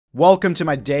Welcome to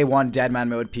my day one Deadman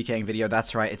mode Pking video.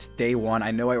 That's right, it's day one.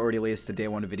 I know I already released the day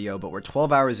one video, but we're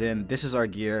 12 hours in. This is our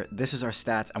gear, this is our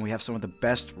stats, and we have some of the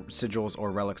best sigils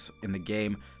or relics in the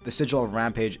game. The sigil of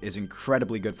Rampage is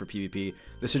incredibly good for PvP.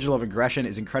 The sigil of Aggression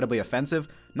is incredibly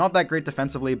offensive. Not that great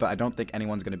defensively, but I don't think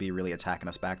anyone's going to be really attacking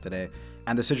us back today.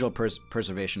 And the sigil of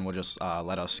Preservation will just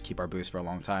let us keep our boost for a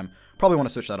long time. Probably want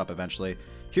to switch that up eventually.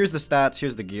 Here's the stats,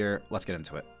 here's the gear. Let's get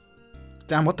into it.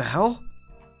 Damn, what the hell?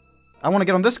 I want to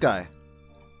get on this guy.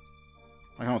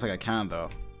 I don't think I can, though.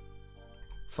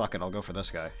 Fuck it, I'll go for this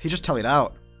guy. He just tellied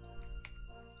out.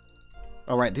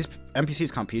 Oh, right, these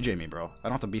NPCs can't PJ me, bro. I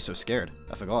don't have to be so scared.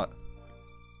 I forgot.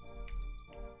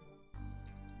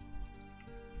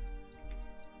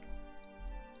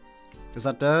 Is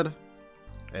that dead?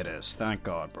 It is. Thank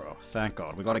God, bro. Thank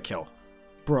God. We got a kill.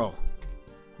 Bro.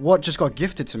 What just got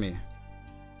gifted to me?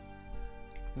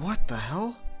 What the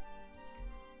hell?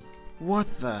 What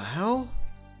the hell?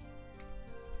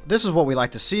 This is what we like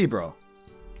to see, bro.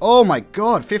 Oh my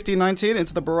god, 15-19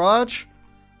 into the barrage?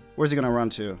 Where's he gonna run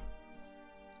to?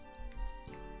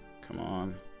 Come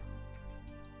on.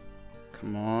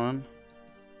 Come on.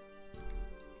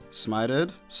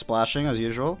 Smited. Splashing as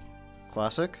usual.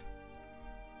 Classic.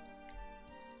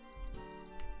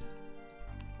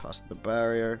 Past the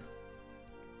barrier.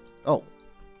 Oh.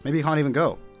 Maybe he can't even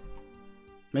go.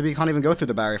 Maybe he can't even go through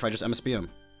the barrier if I just MSB him.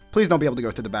 Please don't be able to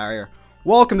go through the barrier.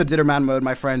 Welcome to DitterMan mode,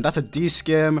 my friend. That's a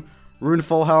D-skim, Rune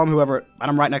Full Helm, whoever.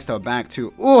 And I'm right next to a bank,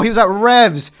 too. Oh, he was at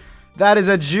Revs. That is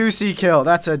a juicy kill.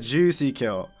 That's a juicy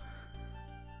kill.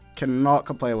 Cannot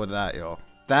complain with that, yo.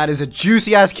 That is a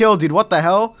juicy-ass kill, dude. What the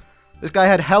hell? This guy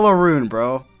had hella Rune,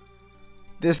 bro.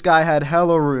 This guy had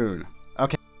hella Rune.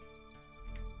 Okay.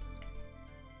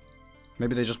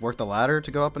 Maybe they just worked the ladder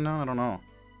to go up and down? I don't know.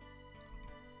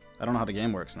 I don't know how the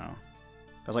game works now.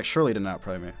 I was like, surely he didn't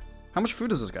outplay me. How much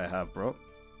food does this guy have, bro?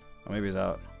 Oh, maybe he's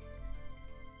out.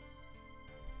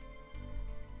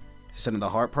 He's sending the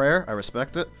heart prayer. I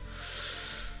respect it.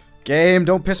 Game,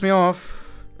 don't piss me off.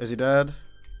 Is he dead?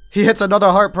 He hits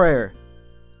another heart prayer.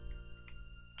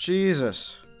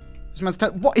 Jesus. This man's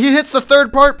 10. What? He hits the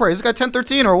third heart prayer. Is this guy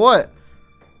 10-13 or what?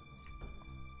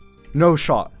 No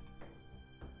shot.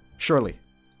 Surely.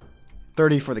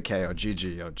 30 for the KO.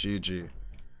 GG, yo. GG.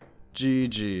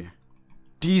 GG.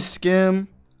 D-skim.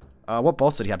 What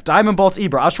bolts did he have? Diamond bolts E,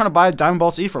 bro. I was trying to buy diamond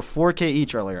bolts E for 4k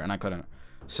each earlier, and I couldn't.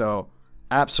 So,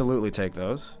 absolutely take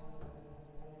those.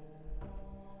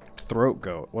 Throat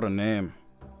goat. What a name.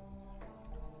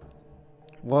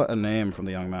 What a name from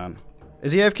the young man.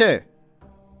 Is he AFK?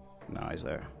 No, he's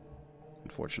there.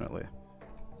 Unfortunately.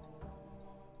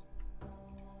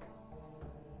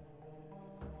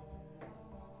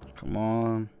 Come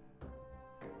on.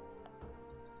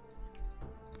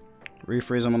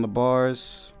 Refreeze him on the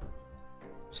bars.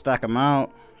 Stack him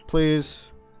out,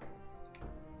 please.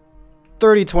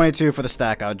 30-22 for the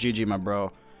stack out. GG, my bro.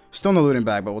 Still in the looting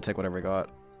bag, but we'll take whatever we got.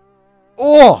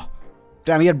 Oh!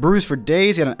 Damn, he had bruise for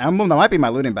days. He had an emblem. That might be my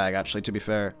looting bag, actually, to be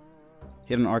fair.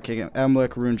 He had an arcane emblem,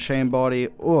 rune chain body.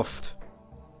 Oofed.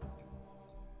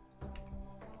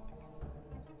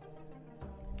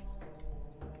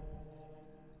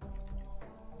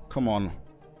 Come on.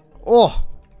 Oh!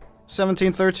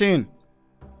 17-13.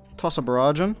 Toss a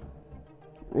barrage in.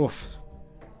 Oofed.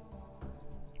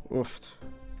 Oofed.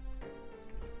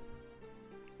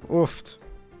 Oofed.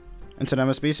 Into an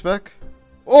MSB spec.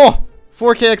 Oh!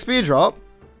 4k XP drop.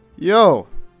 Yo.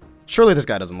 Surely this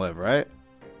guy doesn't live, right?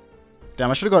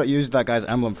 Damn, I should have used that guy's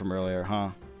emblem from earlier,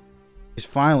 huh? He's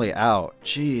finally out.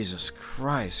 Jesus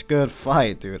Christ. Good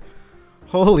fight, dude.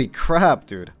 Holy crap,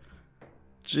 dude.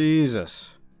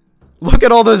 Jesus. Look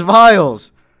at all those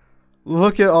vials.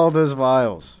 Look at all those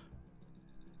vials.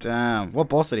 Damn. What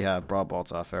bolts did he have? Broad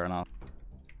bolts. Ah, fair enough.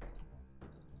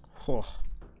 Oh.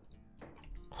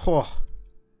 Oh.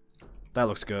 That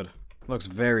looks good. Looks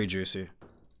very juicy.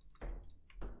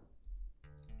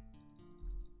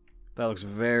 That looks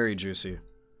very juicy.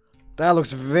 That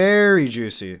looks very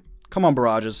juicy. Come on,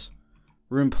 barrages.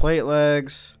 Rune plate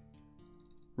legs.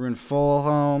 Rune full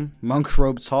helm. Monk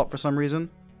robe top for some reason.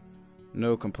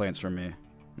 No complaints from me.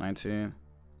 19.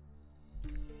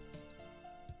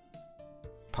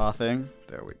 Pathing.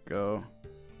 There we go.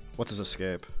 What's his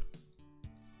escape?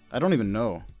 I don't even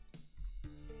know.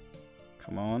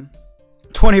 Come on.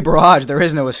 20 barrage. There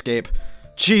is no escape.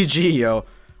 GG, yo.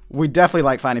 We definitely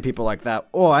like finding people like that.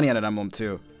 Oh, I need an emblem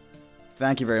too.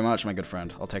 Thank you very much, my good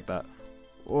friend. I'll take that.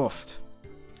 Oofed.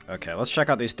 Okay, let's check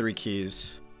out these 3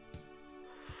 keys.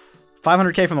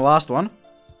 500k from the last one.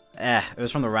 It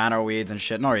was from the Rano weeds and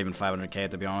shit. Not even 500k,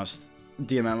 to be honest.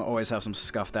 DMM always have some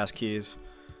scuffed ass keys.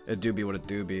 It do be what it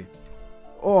do be.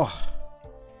 Oh.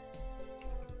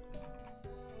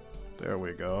 There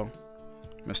we go.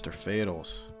 Mr.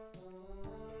 Fatals.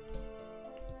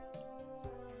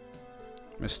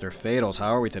 Mr. Fatals,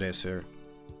 how are we today, sir?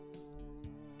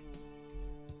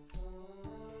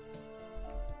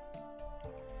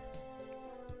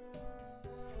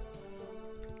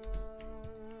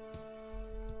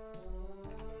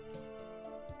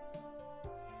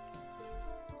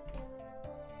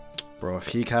 Bro, if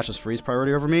he catches freeze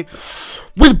priority over me...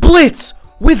 With Blitz!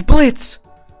 With Blitz!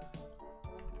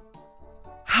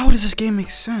 How does this game make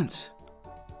sense?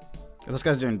 If this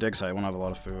guy's doing dig site, he won't have a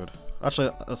lot of food.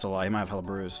 Actually, that's a lie. He might have hella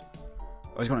brews.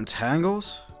 Oh, he's going in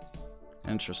tangles?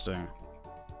 Interesting.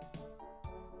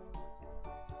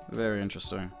 Very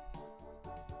interesting.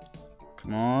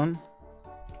 Come on.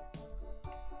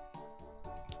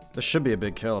 This should be a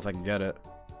big kill if I can get it.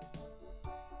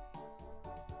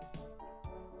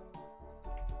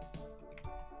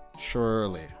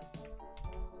 Surely.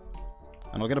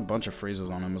 And I'll get a bunch of freezes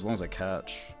on him as long as I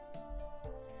catch.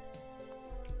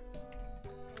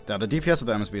 Damn, the DPS with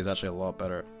the MSB is actually a lot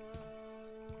better.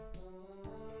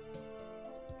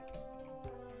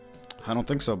 I don't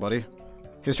think so, buddy.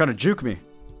 He was trying to juke me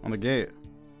on the gate.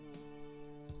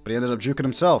 But he ended up juking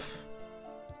himself.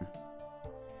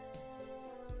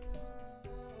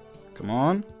 Come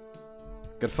on.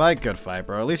 Good fight,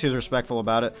 bro. At least he was respectful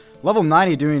about it. Level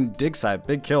 90 doing dig site.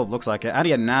 Big kill, looks like it. And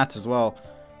he had nats as well.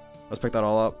 Let's pick that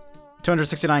all up.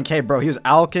 269k, bro. He was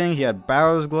alking. He had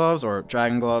Barrow's gloves or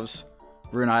dragon gloves.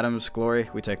 Rune items, glory.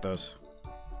 We take those.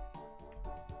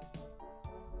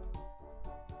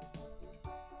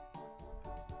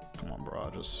 Come on, bro.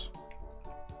 Just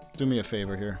do me a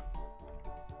favor here.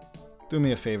 Do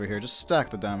me a favor here. Just stack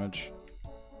the damage.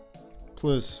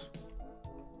 Please.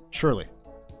 Surely.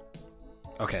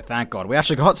 Okay, thank God. We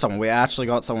actually got someone. We actually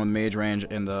got someone mage range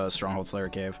in the Stronghold Slayer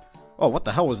cave. Oh, what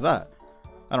the hell was that?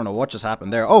 I don't know what just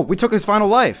happened there. Oh, we took his final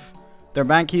life. Their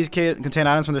bank keys contain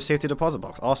items from their safety deposit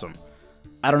box. Awesome.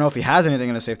 I don't know if he has anything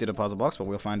in his safety deposit box, but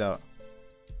we'll find out.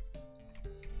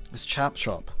 This chap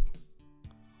shop.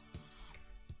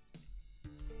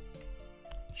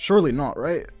 Surely not,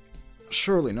 right?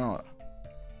 Surely not.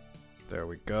 There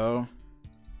we go.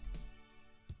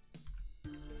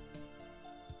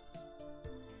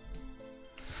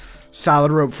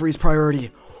 Salad rope, freeze priority.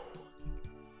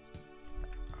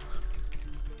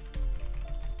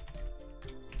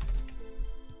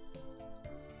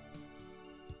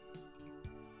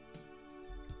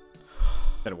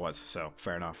 That it was, so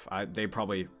fair enough. They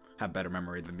probably have better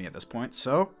memory than me at this point,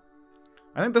 so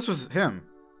I think this was him.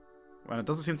 Well, it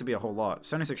doesn't seem to be a whole lot.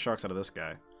 76 sharks out of this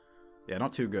guy. Yeah,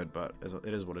 not too good, but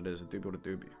it is what it is. A doobie what a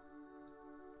doobie.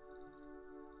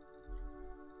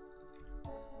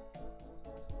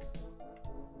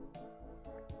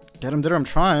 Get him, Ditter, I'm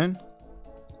trying.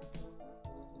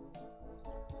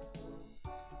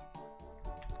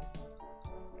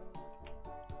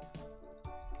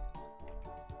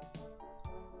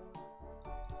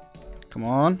 Come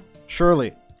on.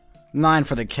 Surely. 9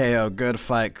 for the KO. Good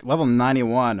fight. Level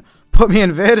 91. Put me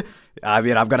in vid? I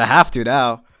mean, I'm gonna have to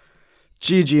now.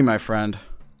 GG, my friend.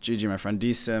 GG, my friend.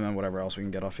 D-Sim and whatever else we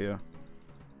can get off you.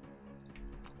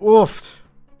 Oofed.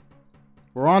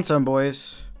 We're on some,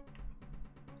 boys.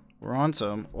 We're on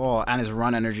some. Oh, and his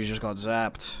run energy just got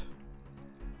zapped.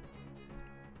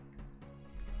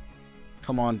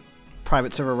 Come on.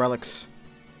 Private server relics.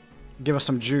 Give us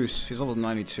some juice. He's level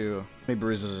 92. How many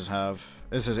bruises does he have?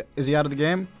 Is he out of the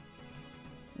game?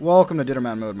 Welcome to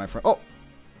Ditterman mode, my friend. Oh!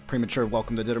 Premature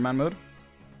welcome to Ditterman mode.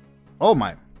 Oh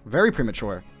my. Very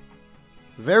premature.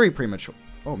 Very premature.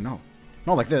 Oh no.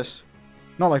 Not like this.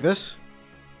 Not like this.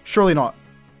 Surely not.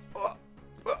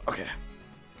 Okay.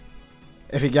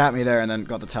 If he got me there and then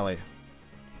got the telly,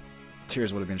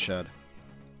 tears would have been shed.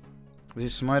 Was he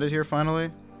smited here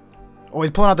finally? Oh,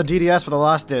 he's pulling out the DDS for the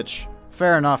last ditch.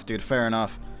 Fair enough, dude. Fair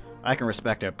enough. I can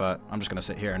respect it, but I'm just gonna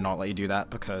sit here and not let you do that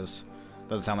because it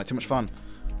doesn't sound like too much fun.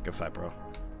 Good fight, bro.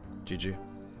 GG.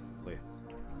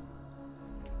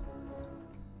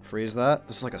 Freeze that.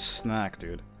 This is like a snack,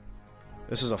 dude.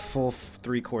 This is a full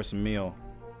 3-course meal.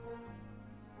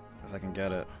 If I can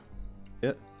get it.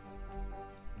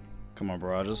 Come on,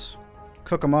 Barrages.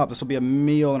 Cook them up. This will be a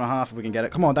meal and a half if we can get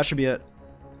it. Come on, that should be it.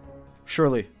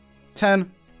 Surely.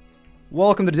 10.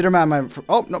 Welcome to Ditterman, my...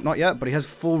 Oh, no, not yet, but he has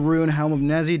full rune, Helm of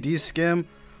Nezi, D-Skim.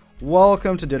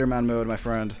 Welcome to Ditterman mode, my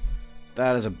friend.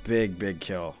 That is a big, big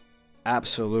kill.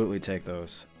 Absolutely take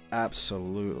those.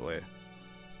 Absolutely.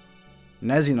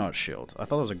 Nezi not shield. I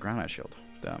thought it was a granite shield.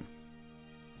 Damn.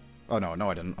 Oh, no,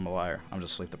 I didn't. I'm a liar. I'm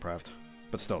just sleep deprived.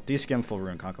 But still, D-Skim, full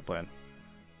rune, can't complain.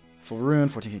 Full rune,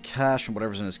 14k cash, and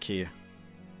whatever's in his key.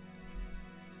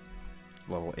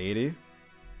 Level 80.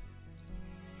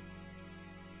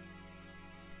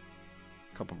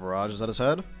 Couple barrages at his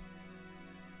head.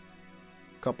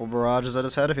 Couple barrages at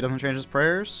his head if he doesn't change his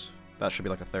prayers. That should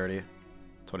be like a 30.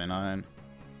 29.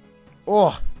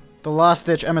 Oh! The last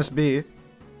ditch MSB.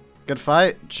 Good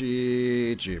fight.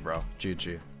 GG, bro.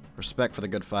 GG. Respect for the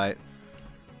good fight.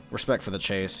 Respect for the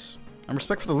chase. And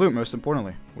respect for the loot, most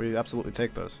importantly. We absolutely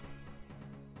take those.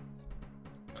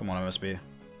 Come on, MSB.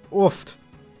 Oofed.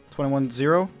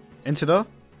 21-0. Into the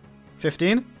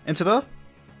 15. Into the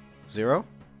 0.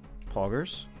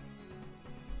 Poggers.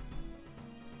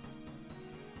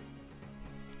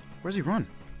 Where's he run?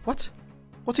 What?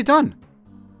 What's he done?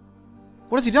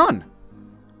 What has he done?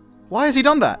 Why has he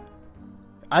done that?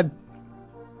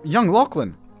 Young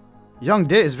Lachlan. Young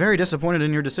Dit is very disappointed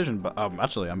in your decision, but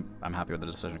actually I'm happy with the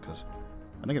decision because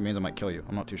I think it means I might kill you.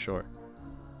 I'm not too sure.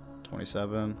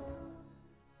 27.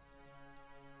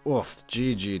 Oof,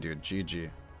 GG, dude, GG.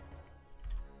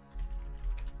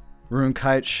 Rune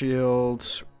Kite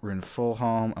Shield, Rune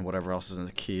Fulham, and whatever else is in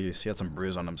the keys. He had some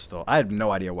bruise on him still. I had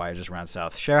no idea why I just ran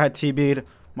south. Cher had TB'd.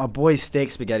 My boy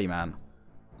Steak Spaghetti, man.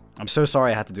 I'm so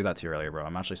sorry I had to do that to you earlier, bro.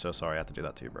 I'm actually so sorry I had to do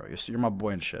that to you, bro. You're my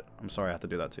boy and shit. I'm sorry I had to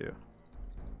do that to you.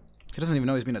 He doesn't even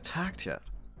know he's been attacked yet.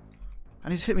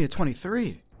 And he's hit me at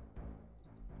 23.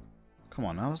 Come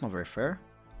on now, that's not very fair.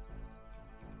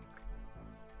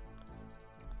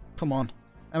 Come on.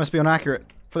 MSB inaccurate.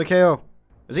 For the KO.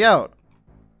 Is he out?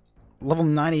 Level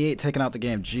 98 taking out the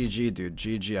game. GG, dude.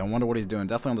 GG. I wonder what he's doing.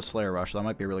 Definitely on the Slayer Rush. That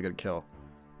might be a really good kill.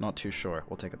 Not too sure.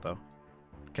 We'll take it, though.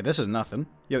 Okay, this is nothing.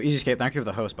 Yo, EasyScape, thank you for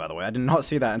the host, by the way. I did not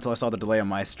see that until I saw the delay on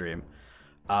my stream.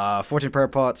 14 prayer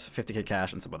pots, 50k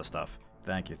cash, and some other stuff.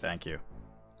 Thank you, thank you.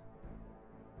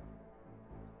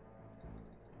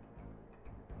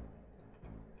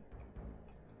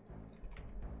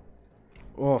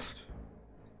 Oof.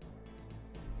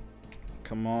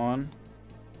 Come on.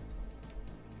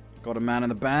 Got a man in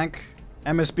the bank.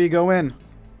 MSB, go in.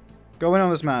 Go in on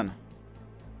this man.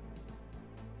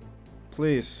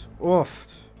 Please.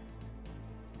 Oof.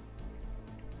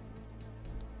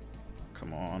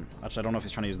 Come on. Actually, I don't know if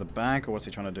he's trying to use the bank or what's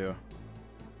he trying to do.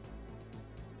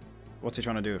 What's he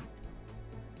trying to do?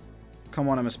 Come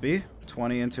on, MSB.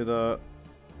 20 into the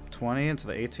 20 into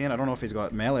the 18. I don't know if he's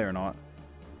got melee or not.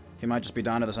 He might just be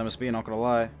down to this MSB, not gonna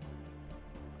lie.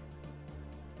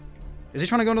 Is he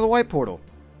trying to go into the white portal?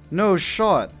 No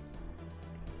shot.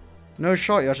 No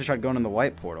shot. You actually tried going in the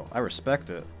white portal. I respect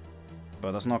it.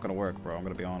 But that's not gonna work, bro. I'm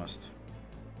gonna be honest.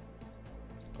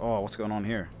 Oh, what's going on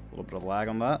here? A little bit of lag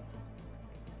on that.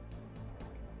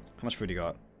 How much food you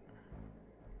got?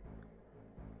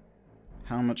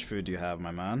 How much food do you have,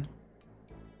 my man?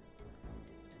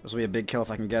 This will be a big kill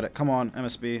if I can get it. Come on,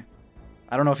 MSB.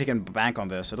 I don't know if he can bank on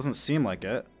this. It doesn't seem like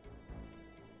it.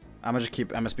 I'm gonna just keep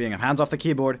MSBing him. Hands off the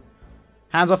keyboard.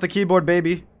 Hands off the keyboard,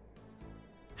 baby.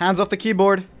 Hands off the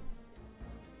keyboard.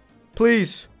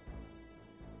 Please.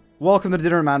 Welcome to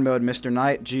Dinner Man mode, Mr.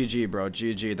 Knight. GG, bro.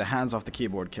 GG. The hands off the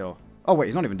keyboard kill. Oh, wait.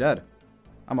 He's not even dead.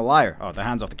 I'm a liar. Oh, the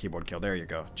hands off the keyboard kill. There you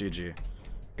go. GG.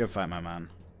 Good fight, my man.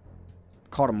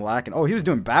 Caught him lacking. Oh, he was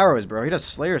doing barrows, bro. He does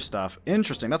Slayer stuff.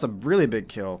 Interesting. That's a really big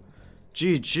kill.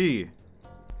 GG.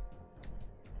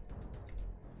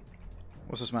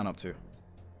 What's this man up to?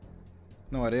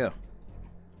 No idea.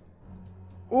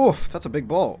 Oof, that's a big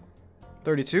ball.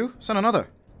 32? Send another.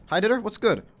 Hi, Ditter. What's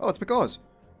good? Oh, it's because.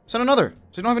 Send another.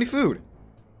 So you don't have any food.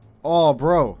 Oh,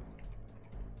 bro.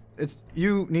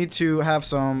 You need to have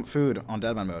some food on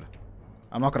Deadman mode.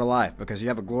 I'm not gonna lie, because you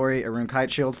have a Glory, a Rune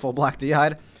Kite Shield, full black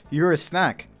D'hide. You're a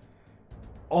snack.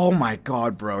 Oh my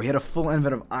god, bro. He had a full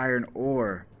inventory of iron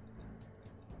ore.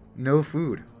 No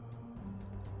food.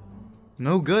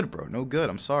 No good, bro. No good.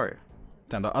 I'm sorry.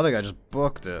 Damn, the other guy just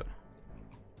booked it.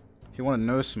 He wanted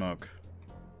no smoke.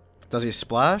 Does he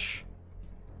splash?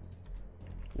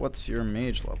 What's your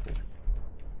mage level?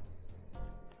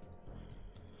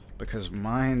 Because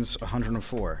mine's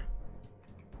 104.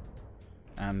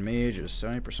 And mage is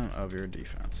 70% of your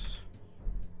defense.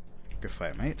 Good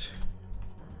fight, mate.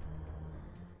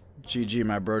 GG,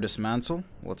 my bro, dismantle.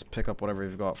 Let's pick up whatever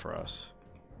you've got for us.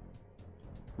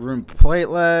 Rune plate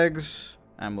legs.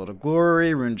 Amulet of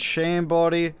Glory. Rune chain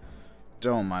body.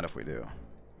 Don't mind if we do.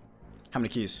 How many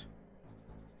keys?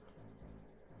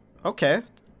 Okay.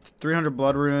 300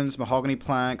 blood runes, mahogany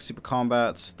plank, super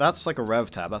combats. That's like a rev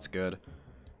tab. That's good.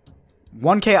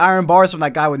 1k iron bars from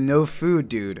that guy with no food,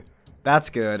 dude. That's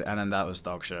good. And then that was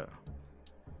dog shit.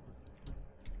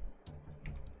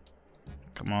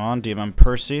 Come on, DMM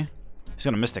Percy. He's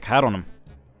got a Mystic Hat on him.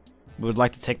 We would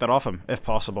like to take that off him, if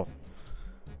possible.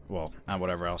 Well, and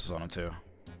whatever else is on him, too.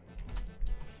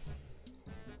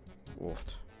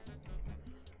 Wolfed.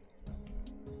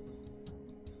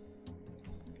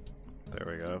 There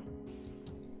we go.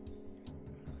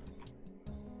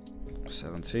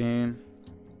 17.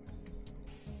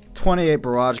 28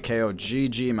 Barrage KO.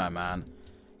 GG, my man.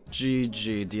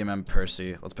 GG, DMM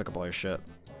Percy. Let's pick up all your shit.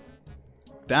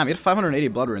 Damn, he had 580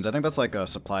 blood runes. I think that's like a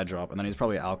supply drop. And then he's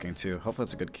probably alking too. Hopefully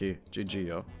that's a good key. GG,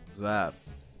 yo. What's that?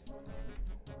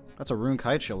 That's a rune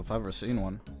kite shield if I've ever seen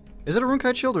one. Is it a rune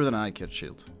kite shield or is it an anti-kit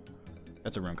shield?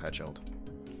 It's a rune kite shield.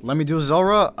 Let me do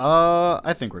Zelra.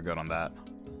 I think we're good on that.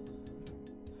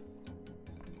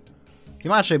 He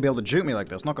might actually be able to juke me like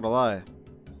this, not gonna lie.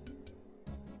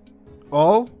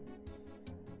 Oh?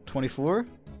 24?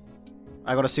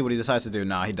 I gotta see what he decides to do.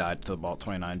 Nah, he died to the ball.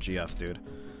 29 GF, dude.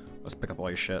 Let's pick up all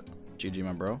your shit. GG,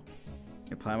 my bro.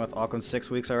 You're playing with Auckland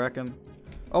 6 weeks, I reckon.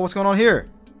 Oh, what's going on here?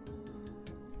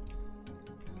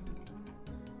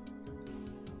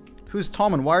 Who's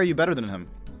Tom and why are you better than him?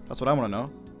 That's what I want to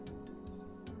know.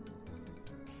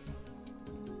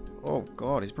 Oh,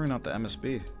 God, he's bringing out the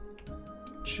MSB.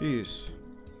 Jeez.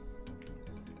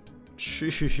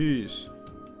 Jeez.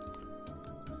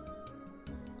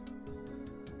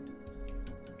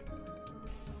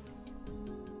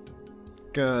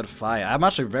 Good fight. I'm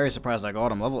actually very surprised I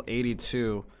got him. Level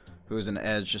 82, who's an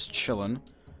edge, just chilling.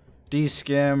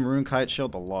 D-Skim, Rune Kite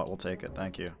Shield, a lot. We'll take it.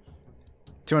 Thank you.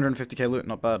 250k loot,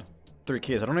 not bad. 3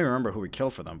 keys. I don't even remember who we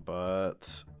killed for them,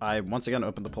 but I once again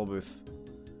opened the pull booth.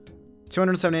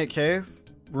 278k,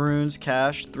 runes,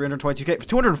 cash, 322k,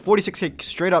 246k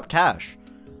straight up cash.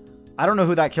 I don't know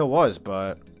who that kill was,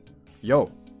 but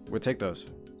yo, we'll take those.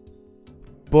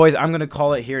 Boys, I'm going to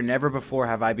call it here. Never before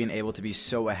have I been able to be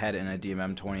so ahead in a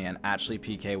DMM 20 and actually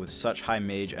PK with such high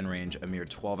mage and range a mere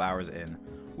 12 hours in.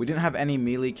 We didn't have any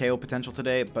melee KO potential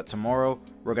today, but tomorrow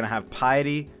we're going to have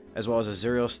Piety, as well as a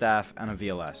Zerial Staff and a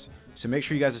VLS. So make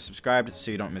sure you guys are subscribed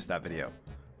so you don't miss that video.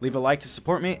 Leave a like to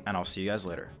support me, and I'll see you guys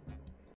later.